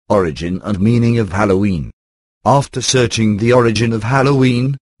Origin and meaning of Halloween. After searching the origin of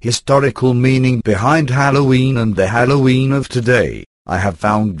Halloween, historical meaning behind Halloween and the Halloween of today, I have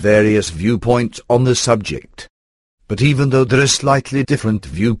found various viewpoints on the subject. But even though there are slightly different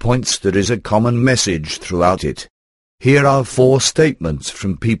viewpoints, there is a common message throughout it. Here are 4 statements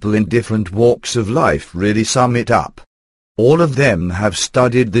from people in different walks of life really sum it up. All of them have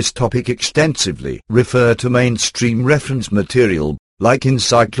studied this topic extensively, refer to mainstream reference material, like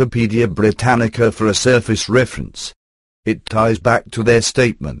Encyclopedia Britannica for a surface reference. It ties back to their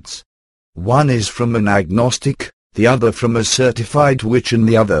statements. One is from an agnostic, the other from a certified witch, and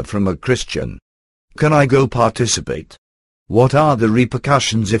the other from a Christian. Can I go participate? What are the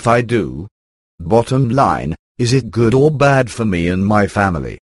repercussions if I do? Bottom line, is it good or bad for me and my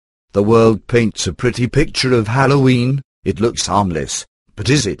family? The world paints a pretty picture of Halloween. It looks harmless, but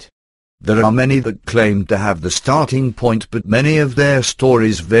is it? There are many that claim to have the starting point, but many of their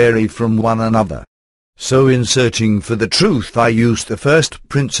stories vary from one another. So in searching for the truth, I use the first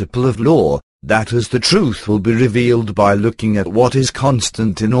principle of law, that is, the truth will be revealed by looking at what is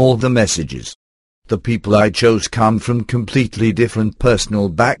constant in all the messages. The people I chose come from completely different personal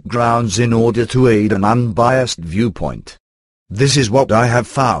backgrounds in order to aid an unbiased viewpoint. This is what I have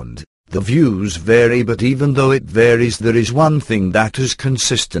found. The views vary, but even though it varies, there is one thing that is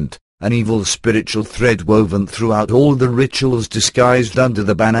consistent, an evil spiritual thread woven throughout all the rituals disguised under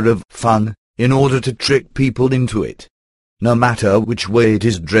the banner of fun, in order to trick people into it. No matter which way it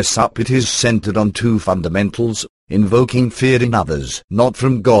is dressed up, it is centered on 2 fundamentals: invoking fear in others not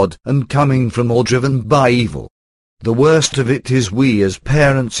from God, and coming from or driven by evil. The worst of it is we as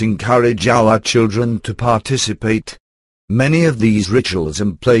parents encourage our children to participate. Many of these rituals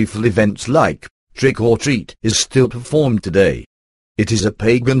and playful events like trick or treat is still performed today. It is a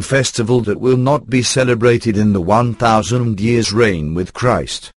pagan festival that will not be celebrated in the 1,000 years reign with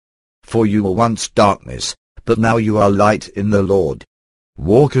Christ. For you were once darkness, but now you are light in the Lord.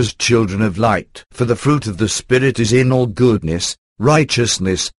 Walk as children of light, for the fruit of the Spirit is in all goodness,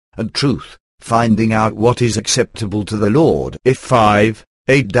 righteousness, and truth, finding out what is acceptable to the Lord. If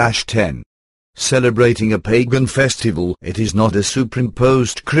 5:8-10. Celebrating a pagan festival, it is not a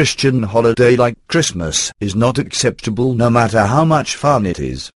superimposed Christian holiday like Christmas, is not acceptable no matter how much fun it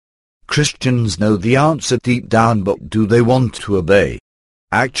is. Christians know the answer deep down, but do they want to obey?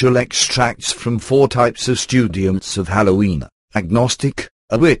 Actual extracts from 4 types of students of Halloween: agnostic,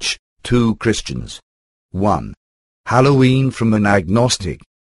 a witch, 2 Christians. 1. Halloween from an agnostic.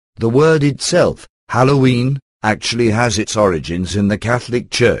 The word itself, Halloween, actually has its origins in the Catholic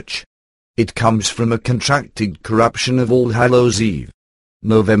Church. It comes from a contracted corruption of All Hallows Eve.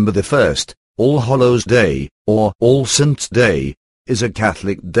 November the 1st, All Hallows Day, or All Saints' Day, is a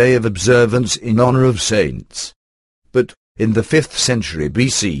Catholic day of observance in honor of saints. But, in the 5th century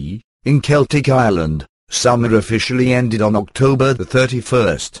BC, in Celtic Ireland, summer officially ended on October the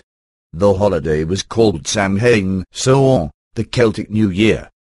 31st. The holiday was called Samhain, so on, the Celtic New Year.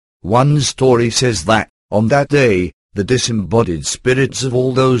 One story says that, on that day, the disembodied spirits of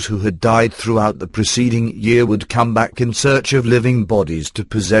all those who had died throughout the preceding year would come back in search of living bodies to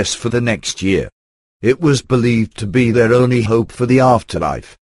possess for the next year. It was believed to be their only hope for the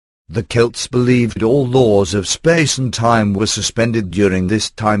afterlife. The Celts believed all laws of space and time were suspended during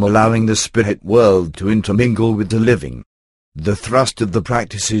this time, allowing the spirit world to intermingle with the living. The thrust of the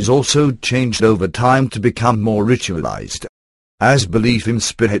practices also changed over time to become more ritualized. As belief in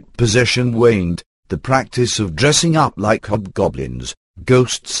spirit possession waned, the practice of dressing up like hobgoblins,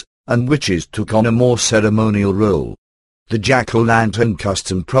 ghosts, and witches took on a more ceremonial role. The jack-o'-lantern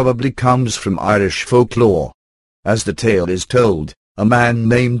custom probably comes from Irish folklore. As the tale is told, a man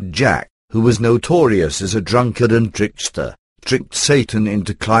named Jack, who was notorious as a drunkard and trickster, tricked Satan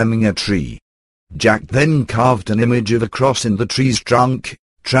into climbing a tree. Jack then carved an image of a cross in the tree's trunk,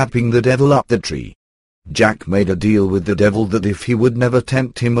 trapping the devil up the tree. Jack made a deal with the devil that if he would never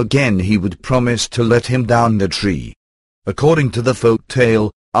tempt him again, he would promise to let him down the tree. According to the folk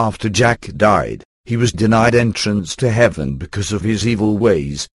tale, after Jack died, he was denied entrance to heaven because of his evil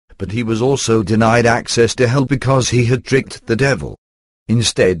ways, but he was also denied access to hell because he had tricked the devil.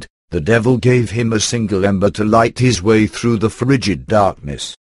 Instead, the devil gave him a single ember to light his way through the frigid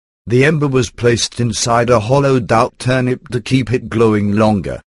darkness. The ember was placed inside a hollowed-out turnip to keep it glowing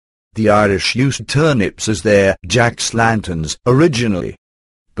longer. The Irish used turnips as their jack-o'-lanterns originally.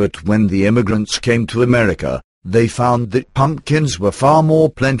 But when the immigrants came to America, they found that pumpkins were far more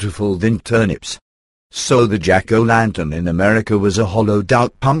plentiful than turnips. So the jack-o'-lantern in America was a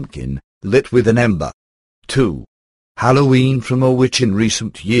hollowed-out pumpkin, lit with an ember. 2. Halloween from a witch. In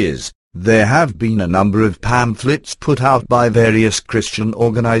recent years, There have been a number of pamphlets put out by various Christian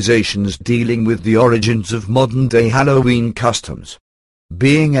organizations dealing with the origins of modern-day Halloween customs.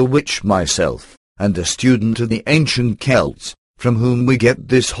 Being a witch myself, and a student of the ancient Celts, from whom we get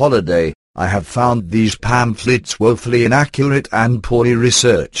this holiday, I have found these pamphlets woefully inaccurate and poorly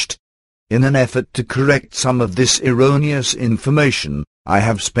researched. In an effort to correct some of this erroneous information, I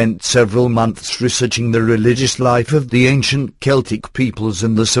have spent several months researching the religious life of the ancient Celtic peoples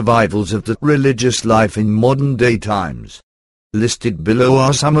and the survivals of the religious life in modern-day times. Listed below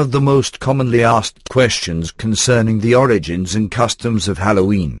are some of the most commonly asked questions concerning the origins and customs of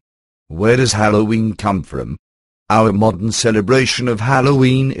Halloween. Where does Halloween come from? Our modern celebration of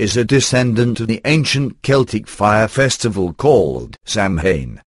Halloween is a descendant of the ancient Celtic fire festival called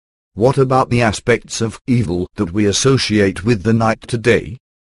Samhain. What about the aspects of evil that we associate with the night today?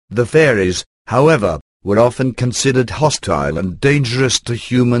 The fairies, however, were often considered hostile and dangerous to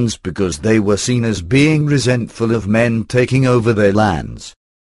humans because they were seen as being resentful of men taking over their lands.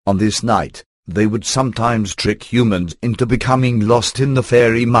 On this night, they would sometimes trick humans into becoming lost in the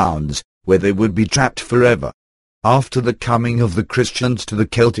fairy mounds, where they would be trapped forever. After the coming of the Christians to the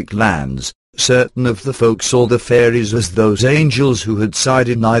Celtic lands, certain of the folk saw the fairies as those angels who had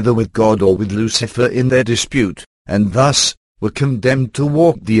sided neither with God or with Lucifer in their dispute, and thus were condemned to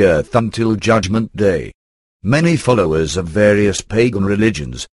walk the earth until Judgment Day. Many followers of various pagan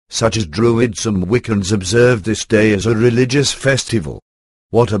religions, such as Druids and Wiccans, observed this day as a religious festival.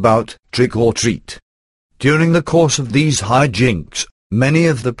 What about trick or treat? During the course of these hijinks, many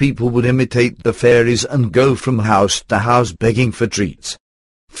of the people would imitate the fairies and go from house to house begging for treats.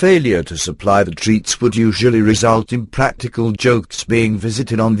 Failure to supply the treats would usually result in practical jokes being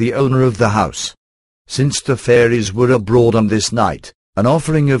visited on the owner of the house. Since the fairies were abroad on this night, an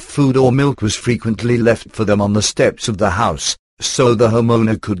offering of food or milk was frequently left for them on the steps of the house, so the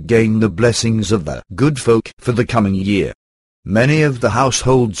homeowner could gain the blessings of the good folk for the coming year. Many of the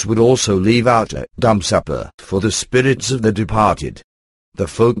households would also leave out a dumb supper for the spirits of the departed. The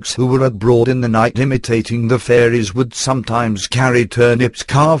folks who were abroad in the night imitating the fairies would sometimes carry turnips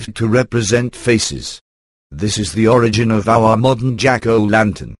carved to represent faces. This is the origin of our modern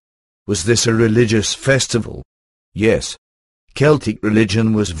jack-o'-lantern. Was this a religious festival? Yes. Celtic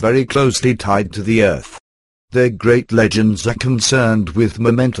religion was very closely tied to the earth. Their great legends are concerned with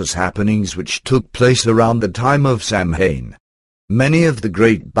momentous happenings which took place around the time of Samhain. Many of the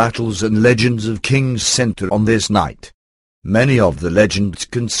great battles and legends of kings center on this night. Many of the legends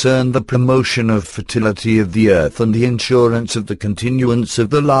concern the promotion of fertility of the earth and the insurance of the continuance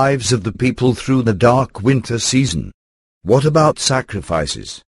of the lives of the people through the dark winter season. What about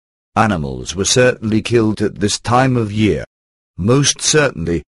sacrifices? Animals were certainly killed at this time of year. Most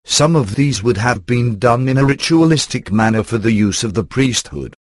certainly, some of these would have been done in a ritualistic manner for the use of the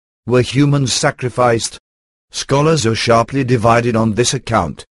priesthood. Were humans sacrificed? Scholars are sharply divided on this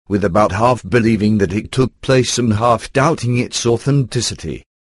account, with about half believing that it took place and half doubting its authenticity.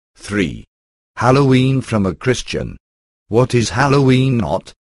 3. Halloween from a Christian. What is Halloween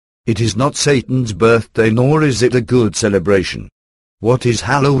not? It is not Satan's birthday, nor is it a good celebration. What is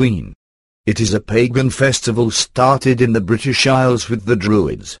Halloween? It is a pagan festival started in the British Isles with the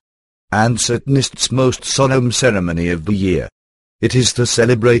Druids, and Satanist's most solemn ceremony of the year. It is the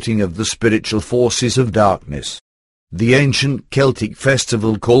celebrating of the spiritual forces of darkness. The ancient Celtic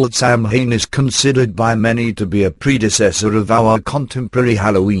festival called Samhain is considered by many to be a predecessor of our contemporary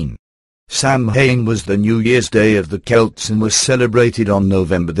Halloween. Samhain was the New Year's Day of the Celts and was celebrated on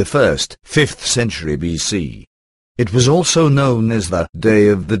November the 1st, 5th century BC. It was also known as the Day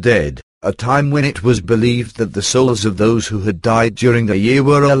of the Dead, a time when it was believed that the souls of those who had died during the year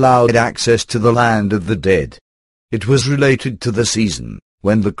were allowed access to the land of the dead. It was related to the season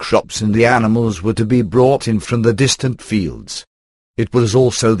when the crops and the animals were to be brought in from the distant fields. It was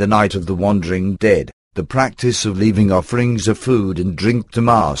also the night of the wandering dead. The practice of leaving offerings of food and drink to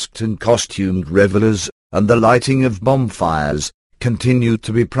masked and costumed revelers, and the lighting of bonfires, continued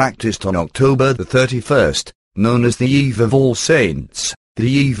to be practiced on October the 31st, known as the Eve of All Saints, the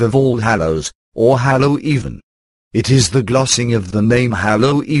Eve of All Hallows, or Hallow-Even. It is the glossing of the name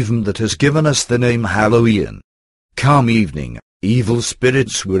Hallow-Even that has given us the name Halloween. Come evening, evil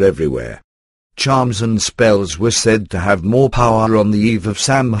spirits were everywhere. Charms and spells were said to have more power on the eve of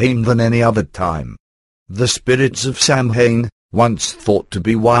Samhain than any other time. The spirits of Samhain, once thought to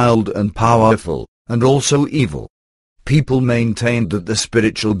be wild and powerful, and also evil. People maintained that the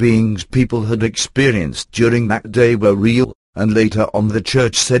spiritual beings people had experienced during that day were real, and later on the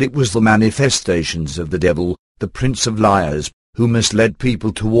church said it was the manifestations of the devil, the prince of liars, who misled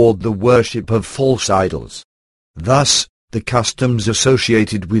people toward the worship of false idols. Thus, The customs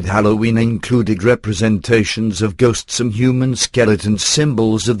associated with Halloween included representations of ghosts and human skeletons,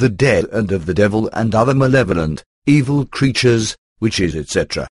 symbols of the dead and of the devil and other malevolent, evil creatures, witches,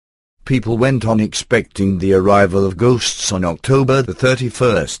 etc. People went on expecting the arrival of ghosts on October the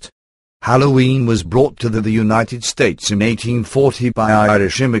 31st. Halloween was brought to the United States in 1840 by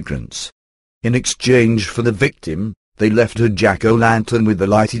Irish immigrants. In exchange for the victim, they left a jack-o'-lantern with a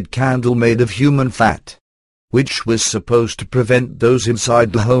lighted candle made of human fat, which was supposed to prevent those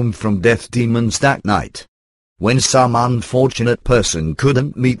inside the home from death demons that night. When some unfortunate person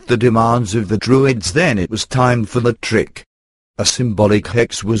couldn't meet the demands of the Druids, then it was time for the trick. A symbolic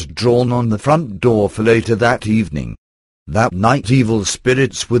hex was drawn on the front door for later that evening. That night evil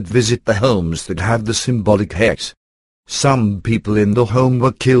spirits would visit the homes that had the symbolic hex. Some people in the home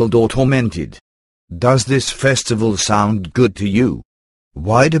were killed or tormented. Does this festival sound good to you?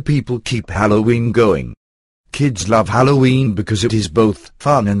 Why do people keep Halloween going? Kids love Halloween because it is both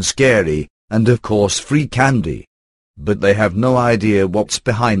fun and scary, and of course free candy. But they have no idea what's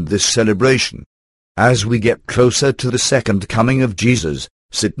behind this celebration. As we get closer to the second coming of Jesus,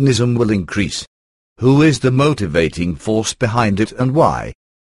 Satanism will increase. Who is the motivating force behind it and why?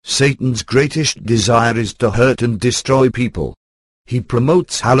 Satan's greatest desire is to hurt and destroy people. He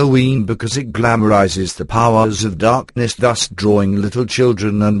promotes Halloween because it glamorizes the powers of darkness, thus drawing little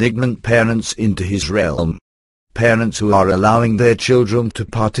children and ignorant parents into his realm. Parents who are allowing their children to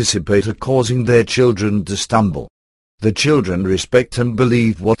participate are causing their children to stumble. The children respect and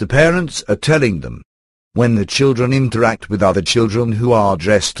believe what the parents are telling them. When the children interact with other children who are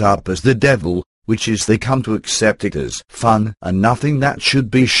dressed up as the devil, witches, they come to accept it as fun and nothing that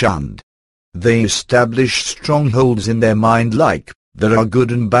should be shunned. They establish strongholds in their mind like, there are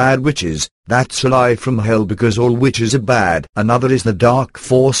good and bad witches, that's a lie from hell because all witches are bad. Another is the dark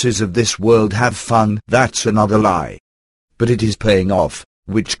forces of this world have fun, that's another lie. But it is paying off.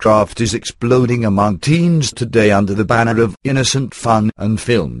 Witchcraft is exploding among teens today under the banner of innocent fun and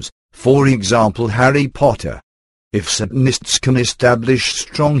films, for example Harry Potter. If Satanists can establish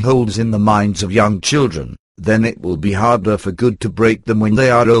strongholds in the minds of young children, then it will be harder for good to break them when they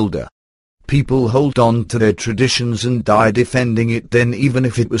are older. People hold on to their traditions and die defending it, then even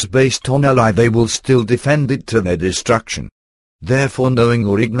if it was based on a lie they will still defend it to their destruction. Therefore knowing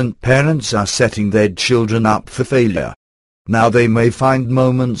or ignorant parents are setting their children up for failure. Now they may find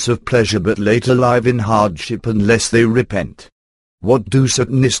moments of pleasure but later live in hardship unless they repent. What do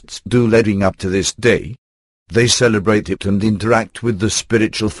Satanists do leading up to this day? They celebrate it and interact with the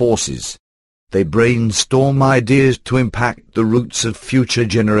spiritual forces. They brainstorm ideas to impact the roots of future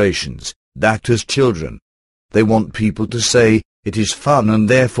generations, that is children. They want people to say, it is fun and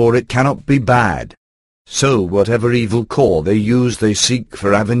therefore it cannot be bad. So whatever evil core they use, they seek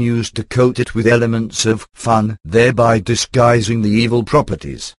for avenues to coat it with elements of fun, thereby disguising the evil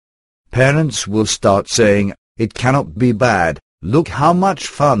properties. Parents will start saying, it cannot be bad, look how much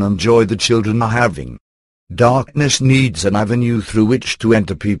fun and joy the children are having. Darkness needs an avenue through which to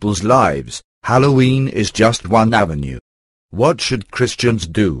enter people's lives. Halloween is just one avenue. What should Christians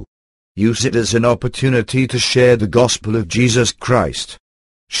do? Use it as an opportunity to share the gospel of Jesus Christ.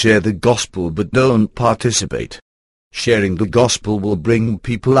 Share the gospel but don't participate. Sharing the gospel will bring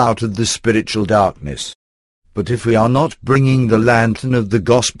people out of the spiritual darkness. But if we are not bringing the lantern of the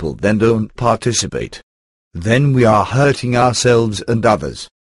gospel, then don't participate. Then we are hurting ourselves and others.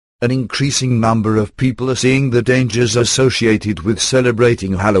 An increasing number of people are seeing the dangers associated with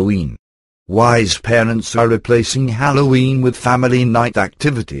celebrating Halloween. Wise parents are replacing Halloween with family night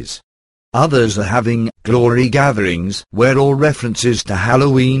activities. Others are having glory gatherings where all references to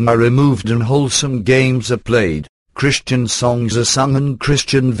Halloween are removed and wholesome games are played, Christian songs are sung and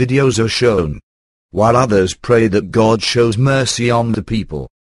Christian videos are shown. While others pray that God shows mercy on the people.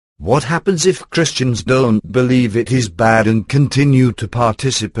 What happens if Christians don't believe it is bad and continue to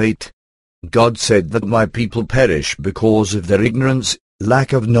participate? God said that my people perish because of their ignorance,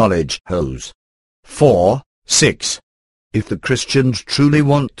 lack of knowledge. Hos. 4:6. If the Christians truly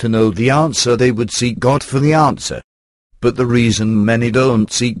want to know the answer, they would seek God for the answer. But the reason many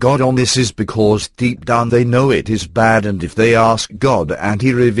don't seek God on this is because deep down they know it is bad, and if they ask God and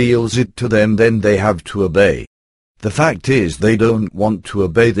He reveals it to them, then they have to obey. The fact is they don't want to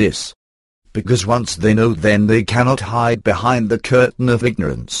obey this. Because once they know, then they cannot hide behind the curtain of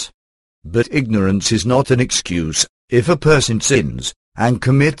ignorance. But ignorance is not an excuse. If a person sins, and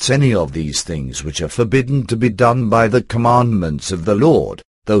commits any of these things which are forbidden to be done by the commandments of the Lord,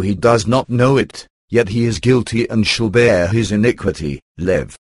 though he does not know it, yet he is guilty and shall bear his iniquity.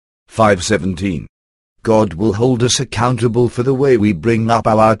 Lev. 5:17. God will hold us accountable for the way we bring up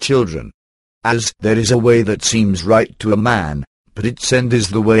our children. As there is a way that seems right to a man, but its end is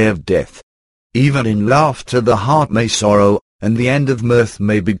the way of death. Even in laughter the heart may sorrow, and the end of mirth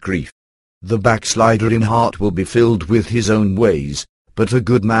may be grief. The backslider in heart will be filled with his own ways, but a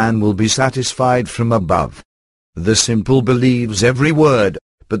good man will be satisfied from above. The simple believes every word,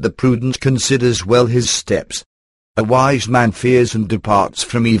 but the prudent considers well his steps. A wise man fears and departs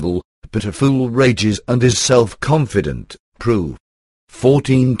from evil, but a fool rages and is self-confident. Prove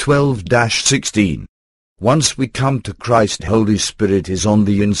 14:12-16. Once we come to Christ, Holy Spirit is on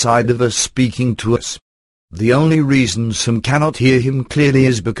the inside of us speaking to us. The only reason some cannot hear him clearly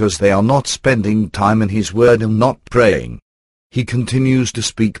is because they are not spending time in his word and not praying. He continues to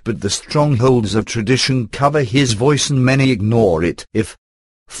speak, but the strongholds of tradition cover his voice and many ignore it. If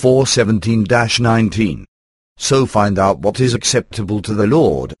 4:17-19. So find out what is acceptable to the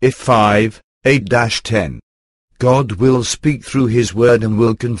Lord. If 5:8-10. God will speak through his word and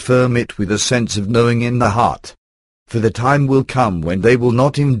will confirm it with a sense of knowing in the heart. For the time will come when they will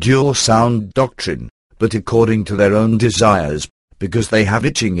not endure sound doctrine, but according to their own desires, because they have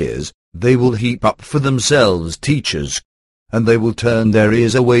itching ears, they will heap up for themselves teachers, and they will turn their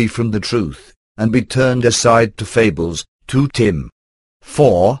ears away from the truth, and be turned aside to fables. 2 Tim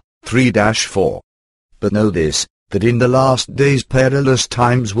 4:3-4. But know this, that in the last days perilous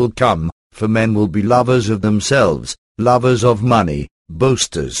times will come, for men will be lovers of themselves, lovers of money,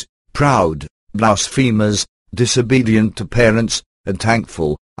 boasters, proud, blasphemers, disobedient to parents,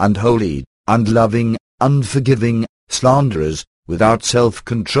 unthankful, unholy, unloving, unforgiving, slanderers, without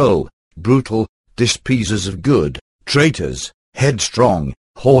self-control, brutal, despisers of good, traitors, headstrong,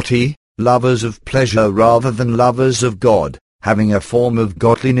 haughty, lovers of pleasure rather than lovers of God, having a form of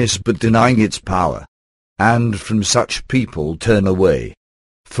godliness but denying its power. And from such people turn away.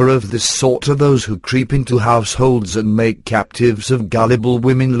 For of this sort are those who creep into households and make captives of gullible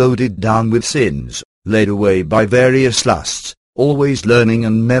women loaded down with sins, led away by various lusts, always learning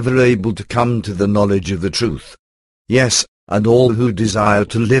and never able to come to the knowledge of the truth. Yes, and all who desire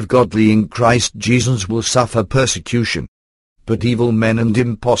to live godly in Christ Jesus will suffer persecution. But evil men and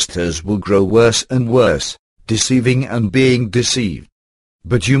impostors will grow worse and worse, deceiving and being deceived.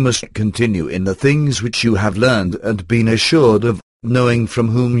 But you must continue in the things which you have learned and been assured of, knowing from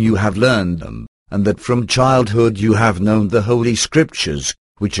whom you have learned them, and that from childhood you have known the Holy Scriptures,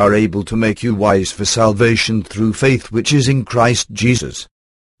 which are able to make you wise for salvation through faith which is in Christ Jesus.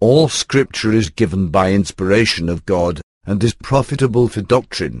 All Scripture is given by inspiration of God, and is profitable for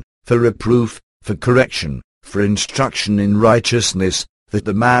doctrine, for reproof, for correction, for instruction in righteousness, that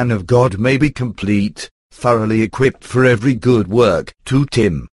the man of God may be complete, thoroughly equipped for every good work. 2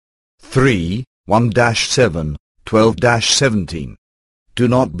 Tim 3:1-7, 12-17. Do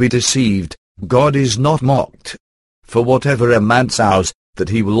not be deceived, God is not mocked. For whatever a man sows, that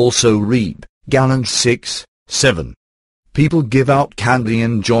he will also reap. Galatians 6:7. People give out candy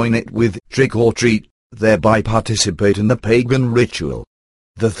and join it with trick or treat, thereby participate in the pagan ritual.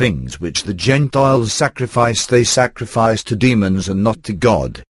 The things which the Gentiles sacrifice they sacrifice to demons and not to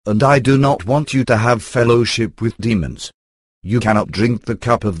God, and I do not want you to have fellowship with demons. You cannot drink the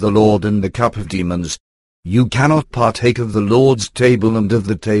cup of the Lord and the cup of demons. You cannot partake of the Lord's table and of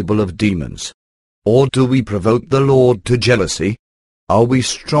the table of demons. Or do we provoke the Lord to jealousy? Are we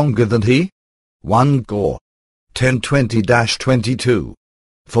stronger than he? 1 Cor 10:20-22.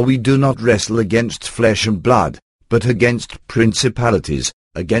 For we do not wrestle against flesh and blood, but against principalities,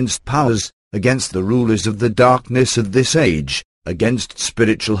 against powers, against the rulers of the darkness of this age, against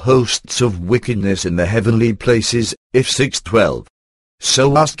spiritual hosts of wickedness in the heavenly places. If 6:12.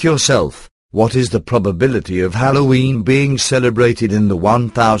 So ask yourself, what is the probability of Halloween being celebrated in the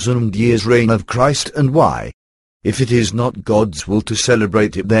 1,000 years reign of Christ, and why? If it is not God's will to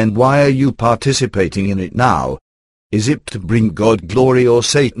celebrate it, then why are you participating in it now? Is it to bring God glory or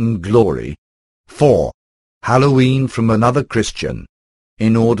Satan glory? 4. Halloween from another Christian.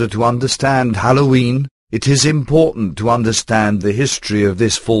 In order to understand Halloween, it is important to understand the history of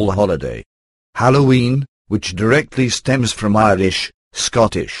this fall holiday. Halloween, which directly stems from Irish,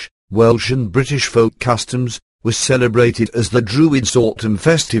 Scottish, Welsh and British folk customs, was celebrated as the Druids' autumn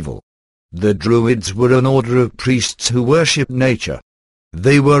festival. The Druids were an order of priests who worshipped nature.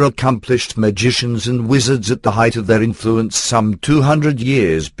 They were accomplished magicians and wizards at the height of their influence some 200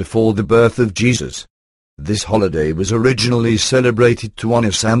 years before the birth of Jesus. This holiday was originally celebrated to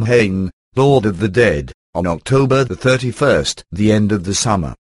honor Samhain, Lord of the Dead, on October the 31st, the end of the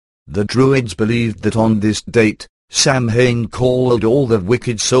summer. The Druids believed that on this date, Samhain called all the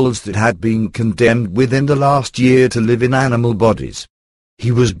wicked souls that had been condemned within the last year to live in animal bodies.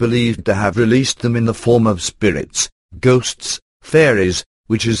 He was believed to have released them in the form of spirits, ghosts, fairies,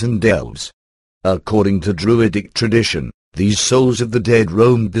 witches and elves. According to Druidic tradition, these souls of the dead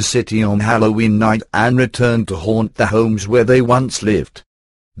roamed the city on Halloween night and returned to haunt the homes where they once lived.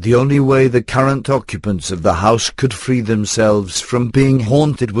 The only way the current occupants of the house could free themselves from being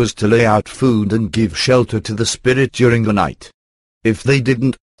haunted was to lay out food and give shelter to the spirit during the night. If they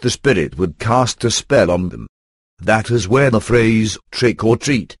didn't, the spirit would cast a spell on them. That is where the phrase, trick or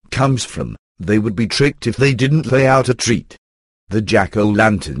treat, comes from. They would be tricked if they didn't lay out a treat. The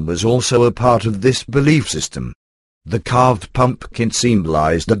jack-o'-lantern was also a part of this belief system. The carved pumpkin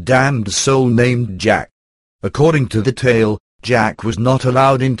symbolized a damned soul named Jack. According to the tale, Jack was not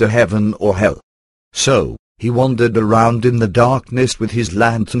allowed into heaven or hell. So, he wandered around in the darkness with his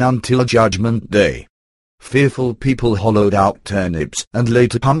lantern until Judgment Day. Fearful people hollowed out turnips and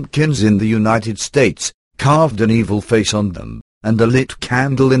later pumpkins in the United States, carved an evil face on them, and a lit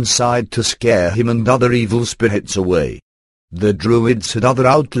candle inside to scare him and other evil spirits away. The Druids had other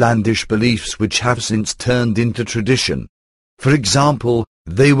outlandish beliefs which have since turned into tradition. For example,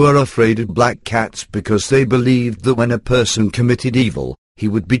 they were afraid of black cats because they believed that when a person committed evil, he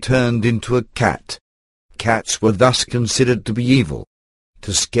would be turned into a cat. Cats were thus considered to be evil.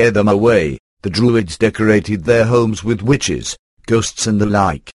 To scare them away, the Druids decorated their homes with witches, ghosts and the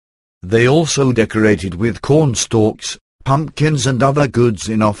like. They also decorated with cornstalks, pumpkins and other goods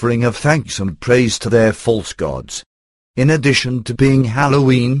in offering of thanks and praise to their false gods. In addition to being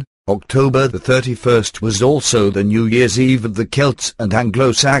Halloween, October the 31st was also the New Year's Eve of the Celts and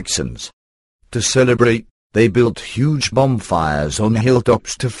Anglo-Saxons. To celebrate, they built huge bonfires on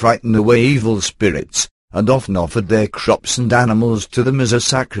hilltops to frighten away evil spirits, and often offered their crops and animals to them as a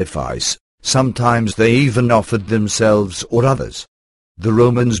sacrifice. Sometimes they even offered themselves or others. The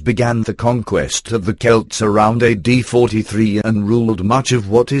Romans began the conquest of the Celts around AD 43 and ruled much of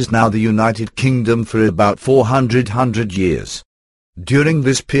what is now the United Kingdom for about 400 years. During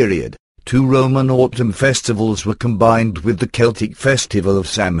this period, two Roman autumn festivals were combined with the Celtic festival of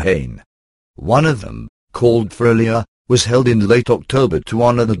Samhain. One of them, called Feralia, was held in late October to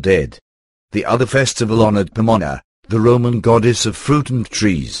honor the dead. The other festival honored Pomona, the Roman goddess of fruit and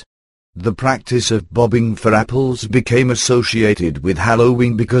trees. The practice of bobbing for apples became associated with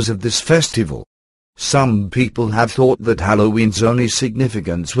Halloween because of this festival. Some people have thought that Halloween's only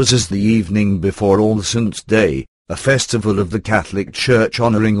significance was as the evening before All Saints' Day, a festival of the Catholic Church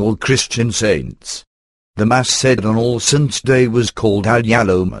honoring all Christian saints. The Mass said on All Saints' Day was called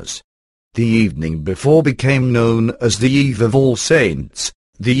Allhallows. The evening before became known as the Eve of All Saints,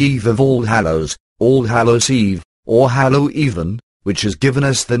 the Eve of All Hallows, All Hallows Eve, or Hallow Even, which has given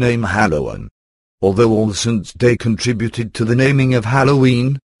us the name Hallowe'en. Although All Saints' Day contributed to the naming of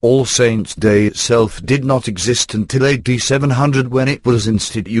Halloween, All Saints' Day itself did not exist until AD 700 when it was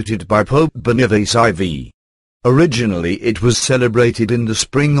instituted by Pope Boniface IV. Originally it was celebrated in the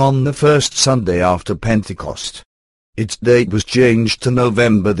spring on the first Sunday after Pentecost. Its date was changed to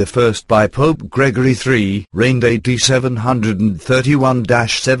November the 1st by Pope Gregory III, reigned AD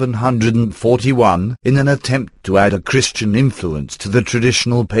 731-741, in an attempt to add a Christian influence to the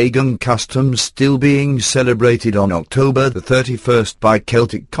traditional pagan customs still being celebrated on October the 31st by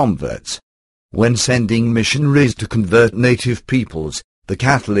Celtic converts. When sending missionaries to convert native peoples, the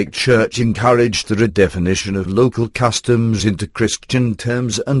Catholic Church encouraged the redefinition of local customs into Christian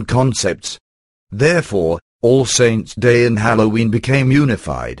terms and concepts. Therefore, All Saints' Day and Halloween became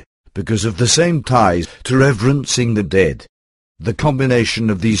unified, because of the same ties to reverencing the dead. The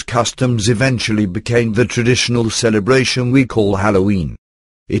combination of these customs eventually became the traditional celebration we call Halloween.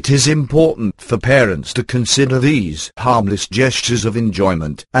 It is important for parents to consider these harmless gestures of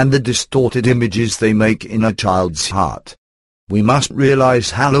enjoyment and the distorted images they make in a child's heart. We must realize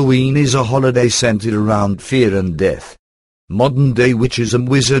Halloween is a holiday centered around fear and death. Modern-day witches and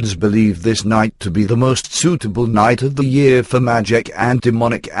wizards believe this night to be the most suitable night of the year for magic and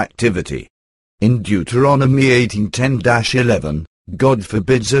demonic activity. In Deuteronomy 18:10-11, God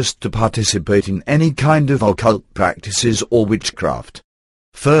forbids us to participate in any kind of occult practices or witchcraft.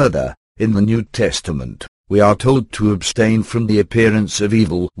 Further, in the New Testament, we are told to abstain from the appearance of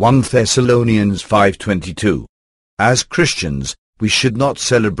evil, 1 Thessalonians 5:22. As Christians, we should not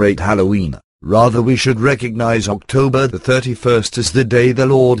celebrate Halloween. Rather we should recognize October the 31st as the day the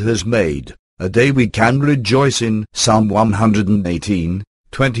Lord has made, a day we can rejoice in, Psalm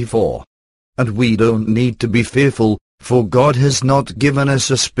 118:24. And we don't need to be fearful, for God has not given us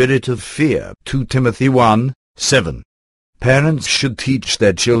a spirit of fear, 2 Timothy 1:7. Parents should teach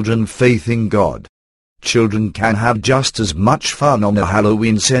their children faith in God. Children can have just as much fun on a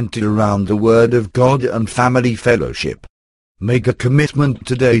Halloween centered around the Word of God and family fellowship. Make a commitment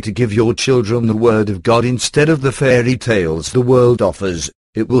today to give your children the Word of God instead of the fairy tales the world offers.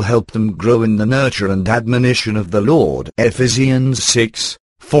 It will help them grow in the nurture and admonition of the Lord. Ephesians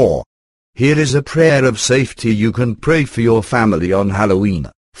 6:4. Here is a prayer of safety you can pray for your family on Halloween.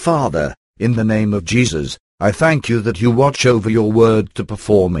 Father, in the name of Jesus, I thank you that you watch over your word to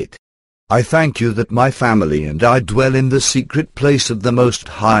perform it. I thank you that my family and I dwell in the secret place of the Most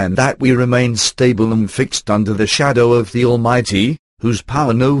High, and that we remain stable and fixed under the shadow of the Almighty, whose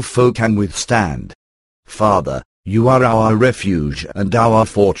power no foe can withstand. Father, you are our refuge and our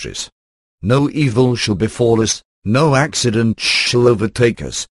fortress. No evil shall befall us, no accident shall overtake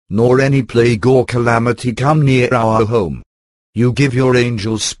us, nor any plague or calamity come near our home. You give your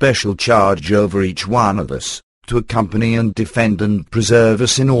angels special charge over each one of us, to accompany and defend and preserve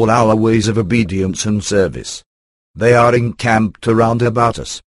us in all our ways of obedience and service. They are encamped around about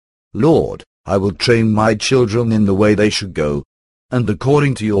us. Lord, I will train my children in the way they should go, and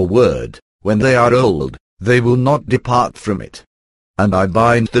according to your word, when they are old, they will not depart from it. And I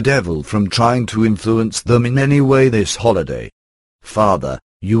bind the devil from trying to influence them in any way this holiday. Father,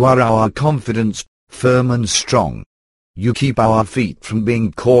 you are our confidence, firm and strong. You keep our feet from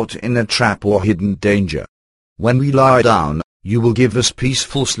being caught in a trap or hidden danger. When we lie down, you will give us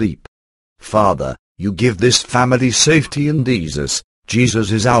peaceful sleep. Father, you give this family safety and ease us.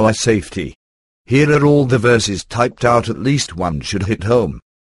 Jesus is our safety. Here are all the verses typed out, at least one should hit home.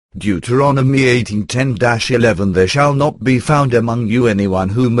 Deuteronomy 18:10-11. There shall not be found among you anyone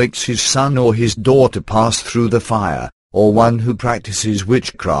who makes his son or his daughter pass through the fire, or one who practices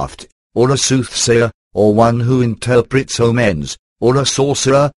witchcraft, or a soothsayer, or one who interprets omens, or a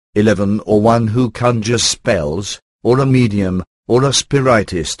sorcerer, 11, or one who conjures spells, or a medium, or a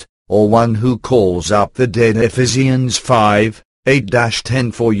spiritist, or one who calls up the dead. Ephesians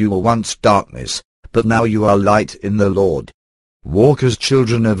 5:8-10. For you were once darkness, but now you are light in the Lord. Walk as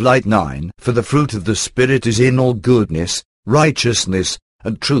children of light. 9. For the fruit of the Spirit is in all goodness, righteousness,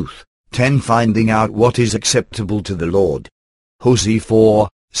 and truth. 10. Finding out what is acceptable to the Lord. Hosea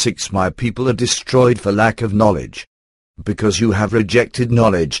 4:6. My people are destroyed for lack of knowledge. Because you have rejected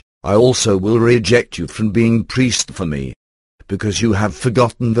knowledge, I also will reject you from being priest for me. Because you have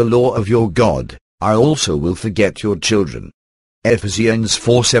forgotten the law of your God, I also will forget your children. Ephesians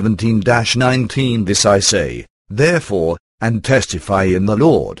 4:17-19. This I say, therefore, and testify in the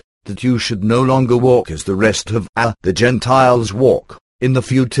Lord, that you should no longer walk as the rest of the Gentiles walk, in the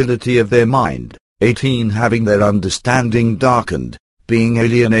futility of their mind. 18. Having their understanding darkened, being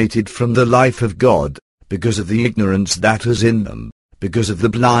alienated from the life of God, because of the ignorance that is in them, because of the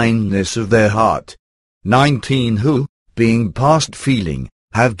blindness of their heart. 19. Who, being past feeling,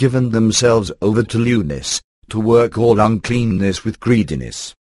 have given themselves over to lewdness, to work all uncleanness with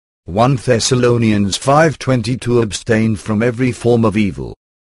greediness. 1 Thessalonians 5:22. Abstain from every form of evil.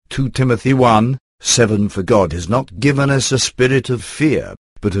 2 Timothy 1:7. For God has not given us a spirit of fear,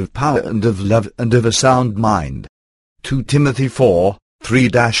 but of power and of love and of a sound mind. 2 Timothy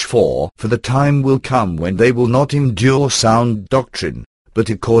 4:3-4. For the time will come when they will not endure sound doctrine,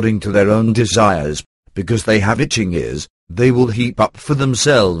 but according to their own desires, because they have itching ears, they will heap up for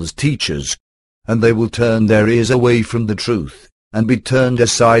themselves teachers, and they will turn their ears away from the truth, and be turned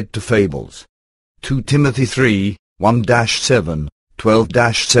aside to fables. 2 Timothy 3:1-7,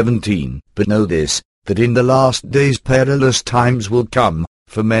 12-17. But know this, that in the last days perilous times will come,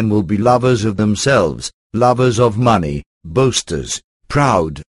 for men will be lovers of themselves, lovers of money, boasters,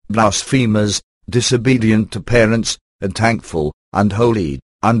 proud, blasphemers, disobedient to parents, unthankful, unholy,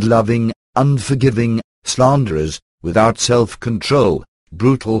 unloving, unforgiving, slanderers, without self-control,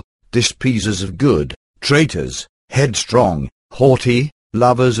 brutal, despisers of good, traitors, headstrong, haughty,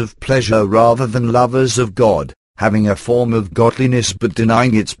 lovers of pleasure rather than lovers of God, having a form of godliness but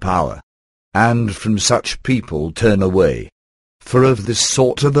denying its power. And from such people turn away. For of this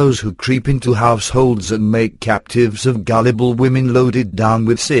sort are those who creep into households and make captives of gullible women, loaded down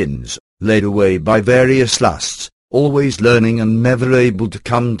with sins, led away by various lusts, always learning and never able to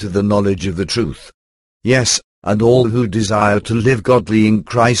come to the knowledge of the truth. Yes, and all who desire to live godly in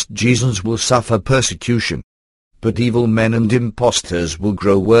Christ Jesus will suffer persecution. But evil men and impostors will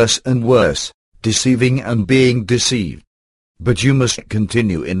grow worse and worse, deceiving and being deceived. But you must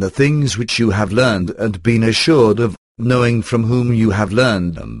continue in the things which you have learned and been assured of, knowing from whom you have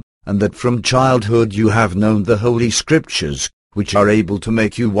learned them, and that from childhood you have known the Holy Scriptures, which are able to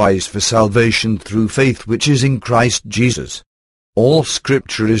make you wise for salvation through faith which is in Christ Jesus. All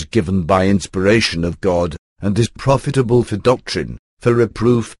Scripture is given by inspiration of God, and is profitable for doctrine, for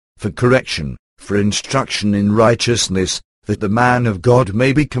reproof, for correction, for instruction in righteousness, that the man of God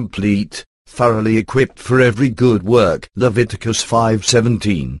may be complete, thoroughly equipped for every good work. Leviticus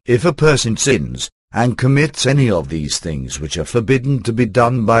 5:17. If a person sins, and commits any of these things which are forbidden to be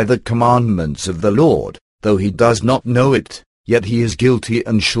done by the commandments of the Lord, though he does not know it, yet he is guilty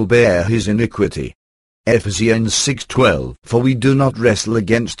and shall bear his iniquity. Ephesians 6:12 For we do not wrestle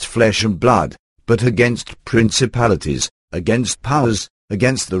against flesh and blood, but against principalities, against powers,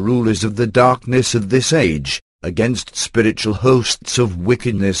 against the rulers of the darkness of this age, against spiritual hosts of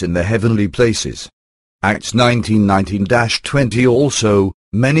wickedness in the heavenly places. Acts 19:19-20 Also,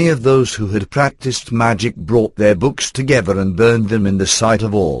 many of those who had practiced magic brought their books together and burned them in the sight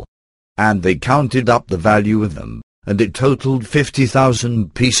of all. And they counted up the value of them, and it totaled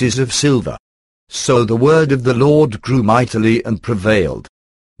 50,000 pieces of silver. So the word of the Lord grew mightily and prevailed.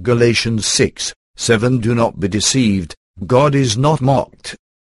 Galatians 6:7 Do not be deceived, God is not mocked.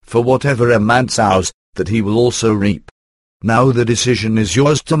 For whatever a man sows, that he will also reap. Now the decision is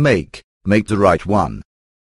yours to make the right one.